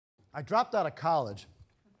I dropped out of college,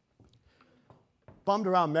 bummed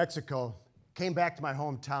around Mexico, came back to my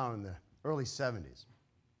hometown in the early 70s.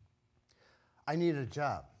 I needed a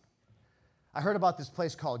job. I heard about this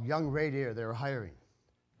place called Young Radiator they were hiring.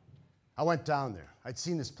 I went down there. I'd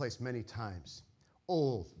seen this place many times.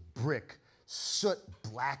 Old, brick,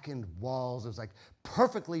 soot-blackened walls. It was like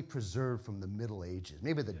perfectly preserved from the Middle Ages,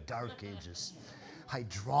 maybe the Dark Ages.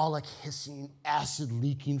 Hydraulic hissing, acid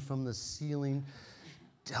leaking from the ceiling.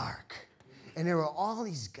 Dark. And there were all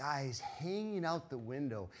these guys hanging out the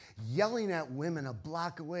window, yelling at women a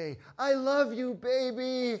block away, "I love you,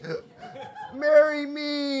 baby. Marry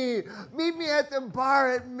me. Meet me at the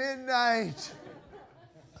bar at midnight."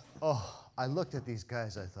 Oh, I looked at these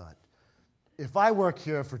guys, I thought, if I work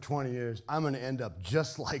here for 20 years, I'm going to end up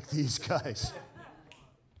just like these guys.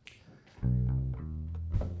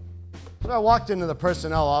 So I walked into the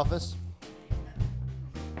personnel office,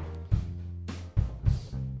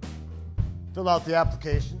 filled out the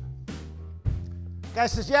application. Guy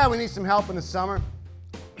says, "Yeah, we need some help in the summer.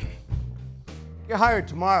 You're hired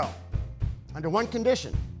tomorrow under one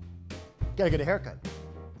condition. You gotta get a haircut."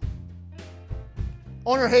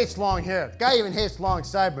 Owner hates long hair. The guy even hates long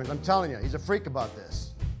sideburns. I'm telling you, he's a freak about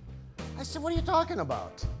this. I said, "What are you talking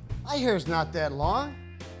about? My hair's not that long.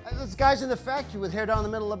 There's guys in the factory with hair down the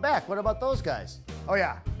middle of the back. What about those guys?" "Oh,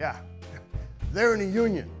 yeah. They're in a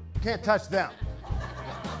union. Can't touch them.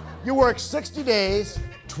 You work 60 days,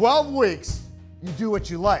 12 weeks, you do what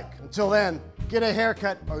you like. Until then, get a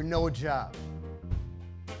haircut or no job."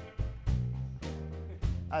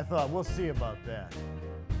 I thought, we'll see about that.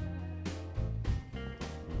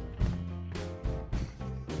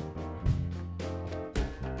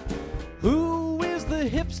 Who is the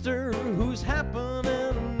hipster who's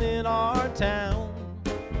happening in our town?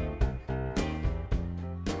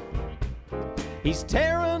 He's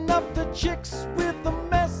tearing up the chicks with the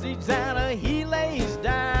message that he lays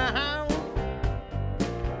down.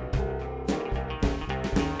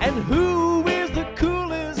 And who is the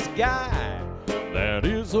coolest guy? That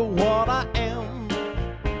is what I am.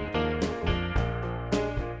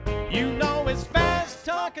 You know it's fast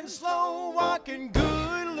talking, slow walking,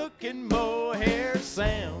 good looking mohair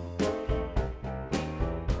Sam.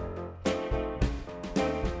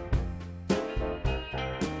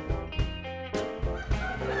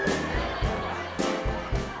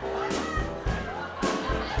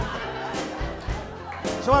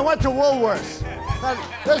 So I went to Woolworths.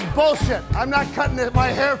 This is bullshit. I'm not cutting my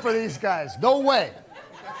hair for these guys. No way.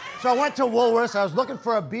 So I went to Woolworths. I was looking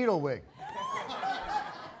for a Beatle wig.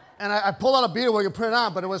 And I pulled out a Beatle wig and put it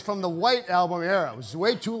on, but it was from the White Album era. It was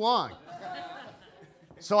way too long.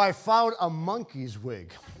 So I found a monkey's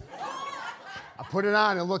wig. I put it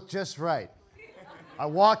on and it looked just right. I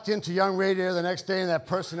walked into Young Radiator the next day in that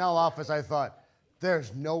personnel office. I thought,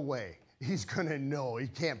 there's no way he's going to know. He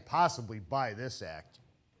can't possibly buy this act.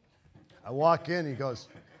 I walk in, he goes,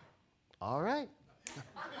 "All right.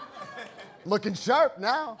 Looking sharp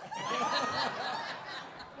now."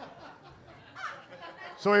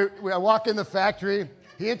 So I walk in the factory.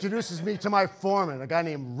 He introduces me to my foreman, a guy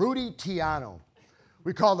named Rudy Tiano.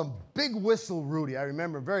 We called him Big Whistle Rudy. I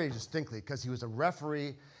remember very distinctly because he was a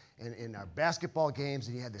referee in our basketball games,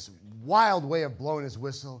 and he had this wild way of blowing his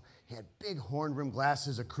whistle. He had big horn rim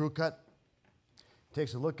glasses, a crew cut.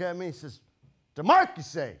 Takes a look at me, he says, "DeMark, you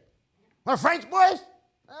say? One of Frank's boys?"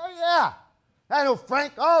 "Oh, yeah. I know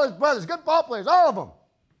Frank, all his brothers, good ball players, all of them.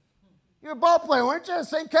 You're a ball player, weren't you?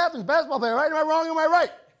 St. Catherine's basketball player, right? Am I wrong or am I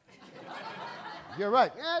right?" "You're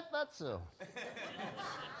right." "Yeah, that's so."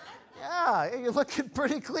 "Yeah, you're looking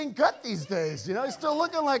pretty clean cut these days. You know, you're still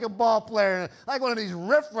looking like a ball player, like one of these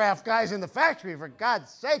riffraff guys in the factory, for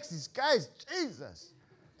God's sakes. These guys, Jesus.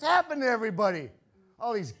 What's happened to everybody?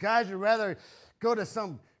 All these guys would rather go to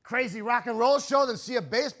some crazy rock and roll show than see a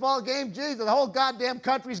baseball game. Geez, the whole goddamn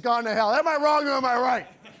country's gone to hell. Am I wrong or am I right?"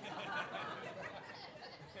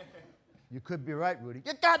 "You could be right, Rudy."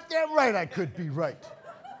 "You're goddamn right I could be right."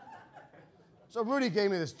 So Rudy gave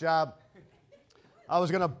me this job. I was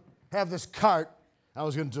going to have this cart. I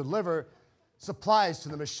was going to deliver supplies to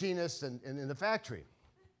the machinists in the factory.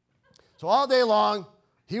 So all day long,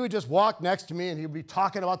 he would just walk next to me and he would be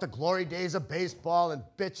talking about the glory days of baseball and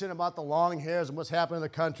bitching about the long hairs and what's happening in the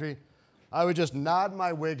country. I would just nod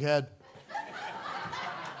my wig head,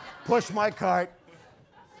 push my cart,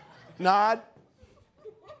 nod,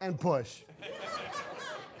 and push.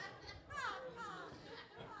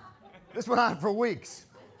 This went on for weeks.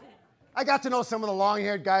 I got to know some of the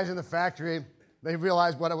long-haired guys in the factory. They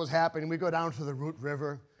realized what was happening. We go down to the Root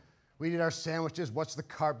River. We eat our sandwiches, watch the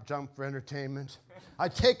carp jump for entertainment. I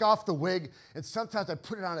take off the wig, and sometimes I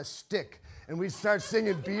put it on a stick And we'd start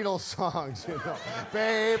singing Beatles songs, you know.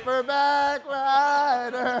 Paperback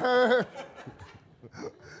Rider.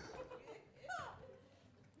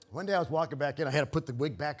 One day I was walking back in. I had to put the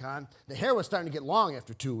wig back on. The hair was starting to get long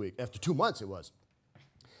after 2 months it was.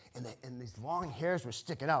 And these long hairs were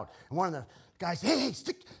sticking out. And one of the guys, hey,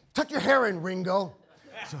 tuck your hair in, Ringo.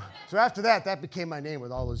 So after that became my name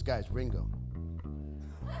with all those guys, Ringo.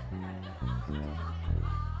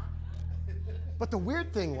 But the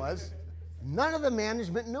weird thing was, none of the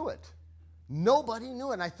management knew it. Nobody knew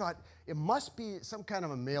it. And I thought, it must be some kind of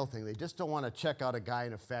a male thing. They just don't want to check out a guy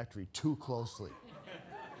in a factory too closely.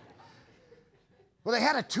 Well, they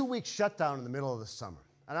had a 2-week shutdown in the middle of the summer.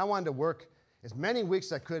 And I wanted to work as many weeks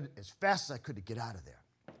as I could, as fast as I could to get out of there.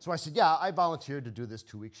 So I said, yeah, I volunteered to do this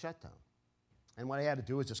 2-week shutdown. And what I had to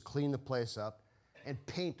do was just clean the place up and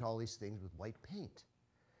paint all these things with white paint.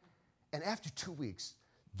 And after 2 weeks,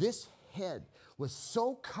 this head was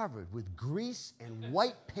so covered with grease and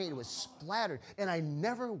white paint, it was splattered, and I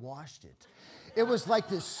never washed it. It was like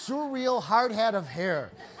this surreal hard hat of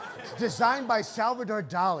hair designed by Salvador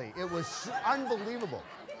Dali. It was unbelievable.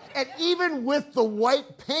 And even with the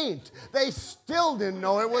white paint, they still didn't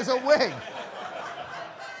know it was a wig.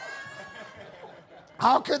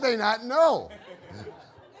 How could they not know?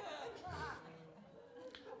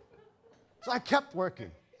 So I kept working.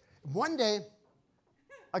 One day,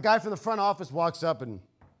 a guy from the front office walks up and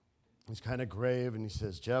he's kind of grave and he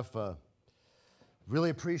says, Jeff, really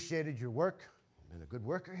appreciated your work. You've been a good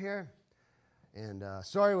worker here. And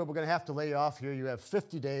sorry, we're going to have to lay you off here. You have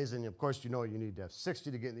 50 days, and of course, you know you need to have 60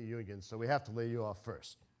 to get in the union, so we have to lay you off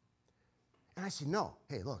first. And I said, no.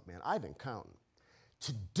 Hey, look, man, I've been counting.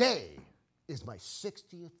 Today is my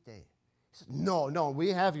 60th day. He said, no,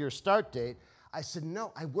 we have your start date. I said,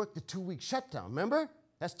 no, I worked the 2-week shutdown, remember?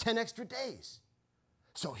 That's 10 extra days.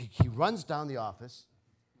 So he runs down the office.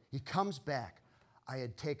 He comes back. I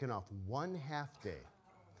had taken off 1 half day.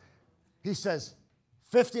 He says,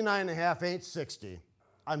 59 and a half ain't 60.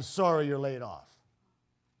 I'm sorry you're laid off.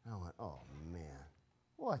 And I went, oh, man,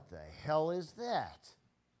 what the hell is that?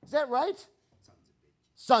 Is that right?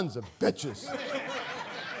 Sons of bitches.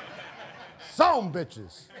 Some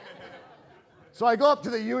bitches. So I go up to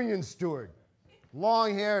the union steward,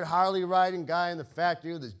 long-haired, Harley-riding guy in the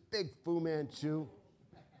factory with his big Fu Manchu.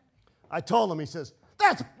 I told him, he says,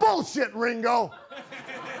 that's bullshit, Ringo.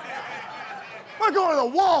 I'm going to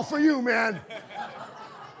the wall for you, man.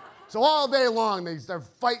 So all day long, they start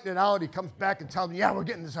fighting it out. He comes back and tells me, yeah, we're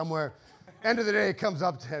getting somewhere. End of the day, he comes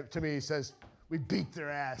up to me. He says, we beat their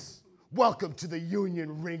ass. Welcome to the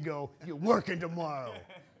union, Ringo. You're working tomorrow.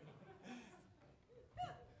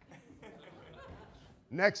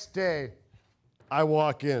 Next day, I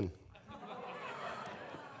walk in.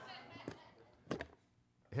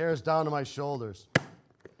 Hair's down to my shoulders.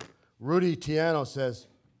 Rudy Tiano says,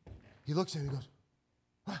 he looks at me and goes,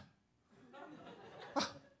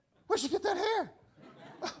 where'd you get that hair?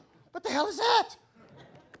 What the hell is that?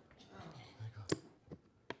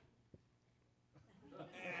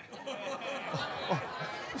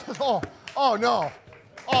 Oh, no.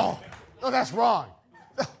 Oh, no, that's wrong.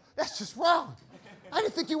 No, that's just wrong. I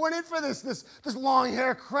didn't think you went in for this long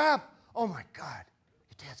hair crap. Oh, my God.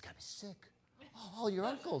 Your dad's got to be sick. Oh, all your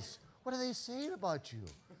uncles. What are they saying about you?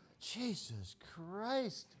 Jesus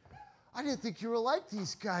Christ. I didn't think you were like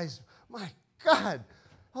these guys. My God.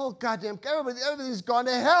 Oh, goddamn, everybody's gone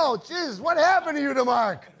to hell. Jesus, what happened to you,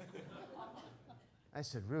 DeMark? I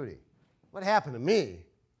said, Rudy, what happened to me?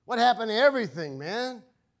 What happened to everything, man?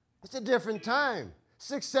 It's a different time.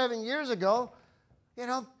 6, 7 years ago, you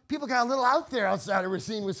know, people got a little out there outside of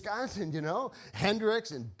Racine, Wisconsin, you know?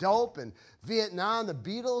 Hendrix and Dope and Vietnam, the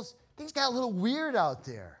Beatles. Things got a little weird out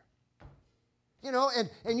there. You know,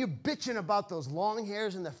 and you're bitching about those long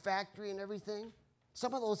hairs in the factory and everything.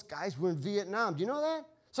 Some of those guys were in Vietnam. Do you know that?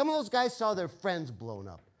 Some of those guys saw their friends blown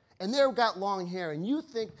up, and they've got long hair, and you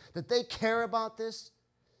think that they care about this?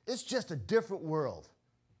 It's just a different world.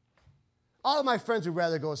 All of my friends would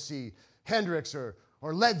rather go see Hendrix or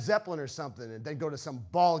Led Zeppelin or something and then go to some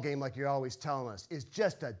ball game like you're always telling us. It's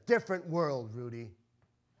just a different world, Rudy.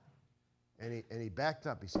 And he backed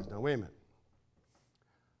up. He says, now, wait a minute.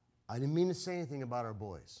 I didn't mean to say anything about our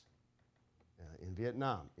boys in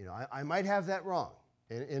Vietnam. You know, I might have that wrong.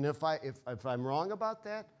 And if I'm wrong about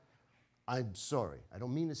that, I'm sorry. I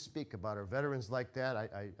don't mean to speak about our veterans like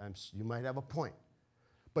that. You might have a point.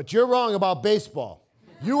 But you're wrong about baseball.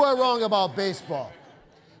 You are wrong about baseball.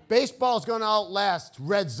 Baseball's going to outlast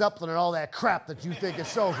Red Zeppelin and all that crap that you think is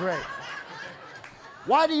so great.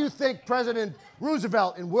 Why do you think President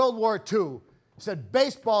Roosevelt in World War II said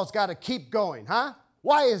baseball's got to keep going, huh?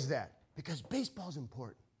 Why is that? Because baseball's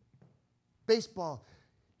important. Baseball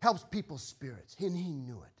helps people's spirits, and he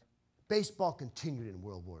knew it. Baseball continued in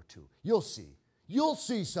World War II. You'll see. You'll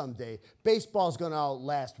see someday baseball's going to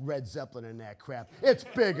outlast Red Zeppelin and that crap. It's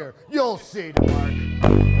bigger. You'll see, DeMark.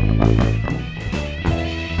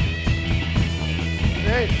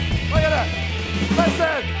 Hey, look at that.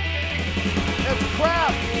 Listen. It's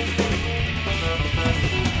crap.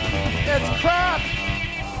 It's crap.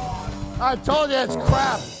 I told you it's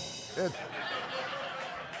crap.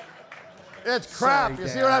 It's crap. Sorry, you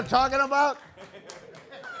see Dad. what I'm talking about?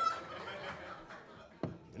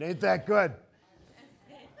 It ain't that good.